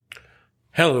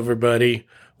Hello, everybody.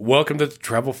 Welcome to the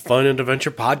Travel Fun and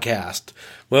Adventure Podcast.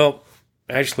 Well,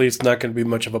 actually, it's not going to be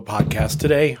much of a podcast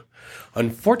today.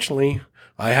 Unfortunately,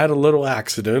 I had a little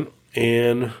accident,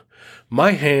 and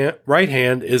my right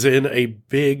hand is in a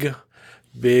big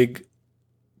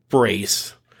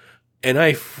brace, and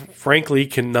I frankly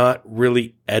cannot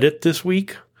really edit this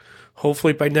week.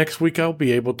 Hopefully, by next week, I'll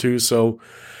be able to. So,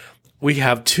 we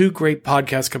have two great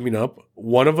podcasts coming up.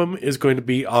 One of them is going to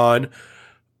be on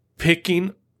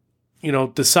picking,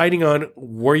 deciding on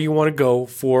where you want to go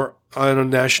on a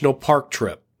national park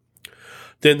trip.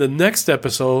 Then the next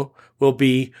episode will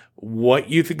be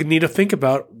what you need to think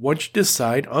about once you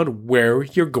decide on where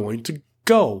you're going to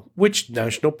go, which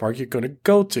national park you're going to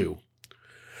go to.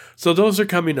 So those are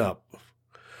coming up.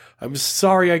 I'm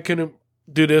sorry I couldn't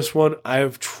do this one.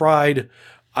 I've tried.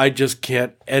 I just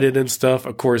can't edit and stuff.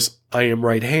 Of course, I am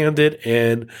right-handed,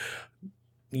 and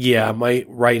yeah, my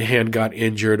right hand got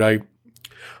injured.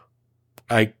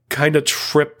 I kind of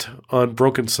tripped on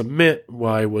broken cement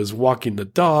while I was walking the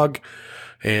dog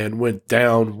and went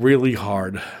down really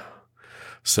hard.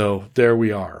 So there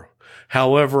we are.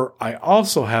 However, I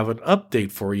also have an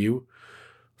update for you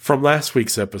from last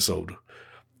week's episode.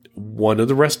 One of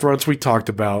the restaurants we talked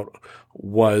about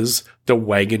was the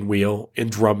Wagon Wheel in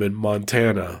Drummond,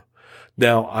 Montana.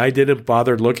 Now, I didn't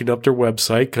bother looking up their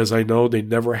website because I know they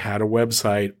never had a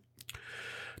website.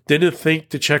 Didn't think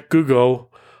to check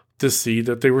Google to see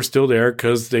that they were still there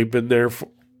because they've been there,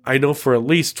 for at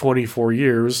least 24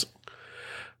 years.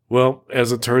 Well,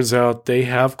 as it turns out, they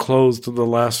have closed in the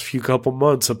last few couple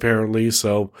months, apparently,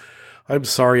 so I'm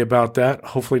sorry about that.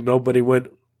 Hopefully nobody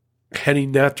went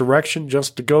heading that direction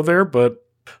just to go there, but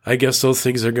I guess those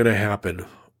things are going to happen.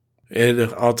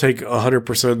 And I'll take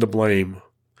 100% of the blame.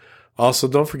 Also,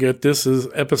 don't forget, this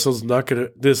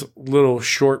little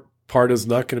short part is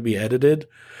not going to be edited.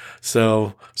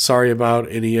 So, sorry about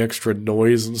any extra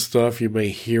noise and stuff you may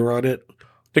hear on it.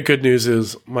 The good news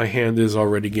is my hand is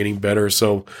already getting better,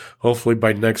 so hopefully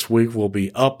by next week we'll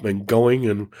be up and going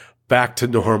and back to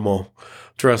normal.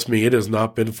 Trust me, it has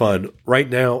not been fun. Right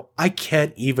now, I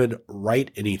can't even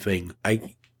write anything.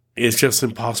 It's just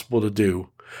impossible to do.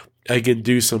 I can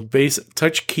do some basic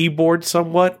touch keyboard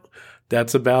somewhat.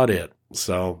 That's about it.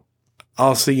 So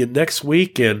I'll see you next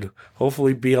week and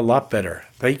hopefully be a lot better.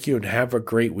 Thank you and have a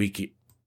great week.